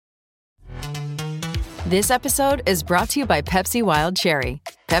This episode is brought to you by Pepsi Wild Cherry.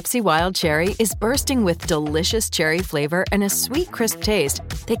 Pepsi Wild Cherry is bursting with delicious cherry flavor and a sweet, crisp taste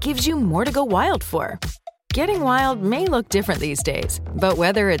that gives you more to go wild for. Getting wild may look different these days, but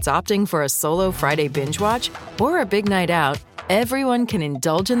whether it's opting for a solo Friday binge watch or a big night out, everyone can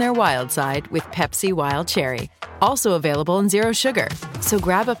indulge in their wild side with Pepsi Wild Cherry. Also available in Zero Sugar. So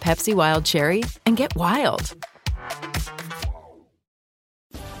grab a Pepsi Wild Cherry and get wild.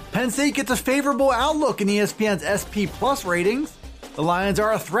 Penn State gets a favorable outlook in ESPN's SP Plus ratings. The Lions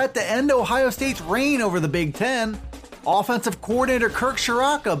are a threat to end Ohio State's reign over the Big Ten. Offensive coordinator Kirk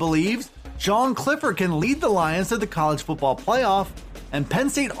Ciarrocca believes Sean Clifford can lead the Lions to the college football playoff. And Penn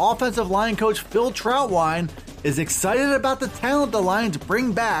State offensive line coach Phil Trautwein is excited about the talent the Lions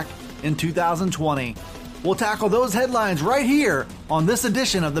bring back in 2020. We'll tackle those headlines right here on this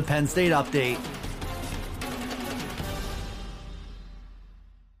edition of the Penn State Update.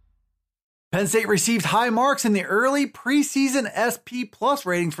 Penn State received high marks in the early preseason SP Plus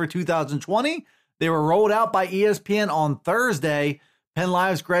ratings for 2020. They were rolled out by ESPN on Thursday. Penn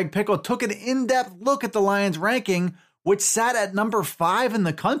Live's Greg Pickle took an in-depth look at the Lions' ranking, which sat at number 5 in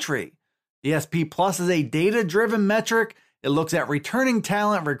the country. The SP Plus is a data-driven metric. It looks at returning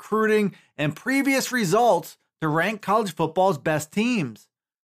talent, recruiting, and previous results to rank college football's best teams.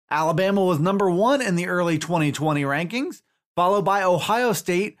 Alabama was number 1 in the early 2020 rankings, followed by Ohio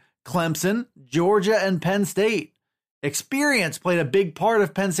State, Clemson, Georgia, and Penn State. Experience played a big part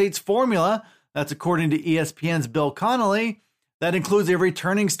of Penn State's formula. That's according to ESPN's Bill Connolly. That includes a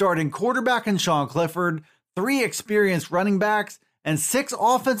returning starting quarterback in Sean Clifford, 3 experienced running backs, and 6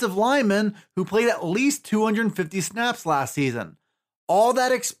 offensive linemen who played at least 250 snaps last season. All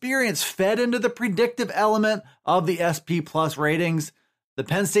that experience fed into the predictive element of the SP Plus ratings. The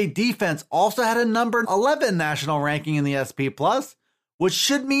Penn State defense also had a number 11 national ranking in the SP Plus, which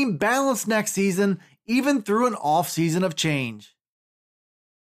should mean balance next season, even through an off-season of change.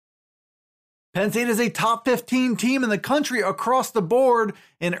 Penn State is a top 15 team in the country across the board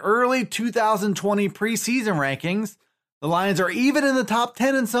in early 2020 preseason rankings. The Lions are even in the top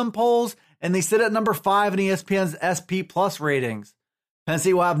 10 in some polls, and they sit at number 5 in ESPN's SP Plus ratings. Penn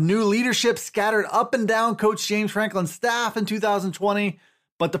State will have new leadership scattered up and down Coach James Franklin's staff in 2020,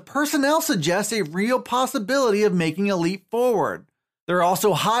 but the personnel suggests a real possibility of making a leap forward. There are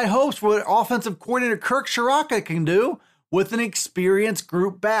also high hopes for what offensive coordinator Kirk Ciarrocca can do with an experienced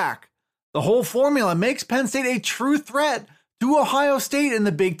group back. The whole formula makes Penn State a true threat to Ohio State in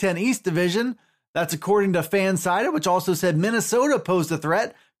the Big Ten East Division. That's according to FanSided, which also said Minnesota posed a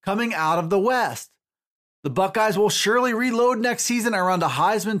threat coming out of the West. The Buckeyes will surely reload next season around a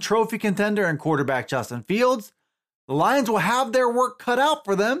Heisman Trophy contender and quarterback Justin Fields. The Lions will have their work cut out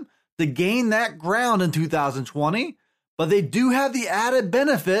for them to gain that ground in 2020. But they do have the added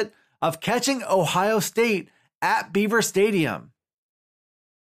benefit of catching Ohio State at Beaver Stadium.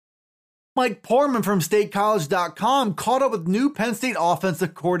 Mike Portman from StateCollege.com caught up with new Penn State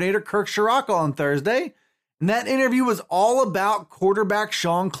offensive coordinator Kirk Ciarrocca on Thursday, and that interview was all about quarterback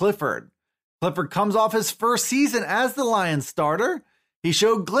Sean Clifford. Clifford comes off his first season as the Lions starter. He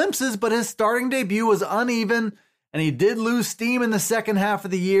showed glimpses, but his starting debut was uneven, and he did lose steam in the second half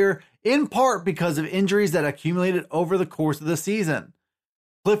of the year, in part because of injuries that accumulated over the course of the season.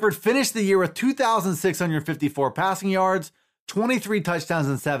 Clifford finished the year with 2,654 passing yards, 23 touchdowns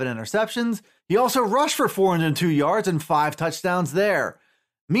and 7 interceptions. He also rushed for 402 yards and 5 touchdowns there.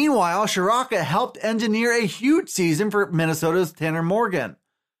 Meanwhile, Ciarrocca helped engineer a huge season for Minnesota's Tanner Morgan.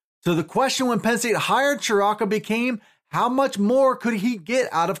 So the question when Penn State hired Ciarrocca became, how much more could he get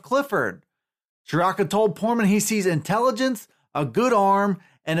out of Clifford? Ciarrocca told Portman he sees intelligence, a good arm,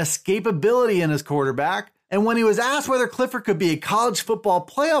 and escapability in his quarterback. And when he was asked whether Clifford could be a college football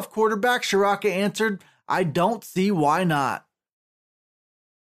playoff quarterback, Ciarrocca answered, "I don't see why not."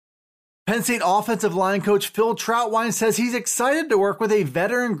 Penn State offensive line coach Phil Trautwein says he's excited to work with a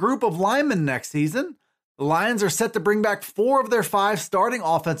veteran group of linemen next season. The Lions are set to bring back 4 of their 5 starting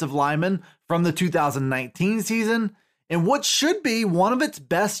offensive linemen from the 2019 season, in what should be one of its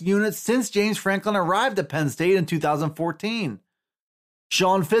best units since James Franklin arrived at Penn State in 2014.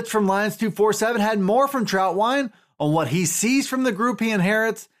 Sean Fitz from Lions 247 had more from Trautwein on what he sees from the group he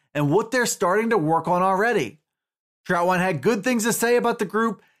inherits and what they're starting to work on already. Trautwein had good things to say about the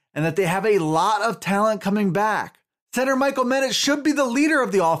group and that they have a lot of talent coming back. Center Michael Menet should be the leader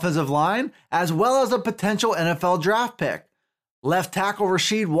of the offensive line, as well as a potential NFL draft pick. Left tackle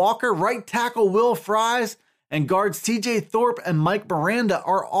Rasheed Walker, right tackle Will Fries, and guards TJ Thorpe and Mike Miranda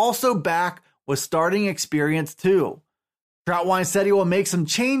are also back with starting experience too. Trautwein said he will make some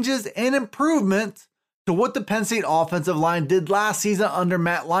changes and improvements to what the Penn State offensive line did last season under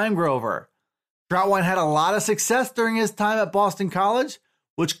Matt Limegrover. Trautwein had a lot of success during his time at Boston College,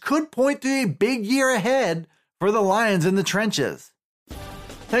 which could point to a big year ahead for the Lions in the trenches.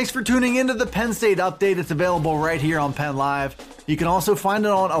 Thanks for tuning into the Penn State Update. It's available right here on Penn Live. You can also find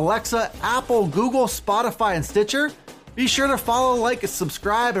it on Alexa, Apple, Google, Spotify, and Stitcher. Be sure to follow, like,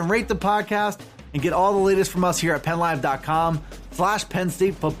 subscribe, and rate the podcast, and get all the latest from us here at PennLive.com/Penn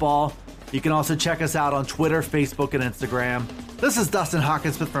State Football. You can also check us out on Twitter, Facebook, and Instagram. This is Dustin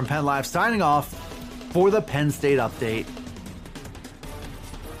Hawkinsmith from Penn Live signing off for the Penn State Update.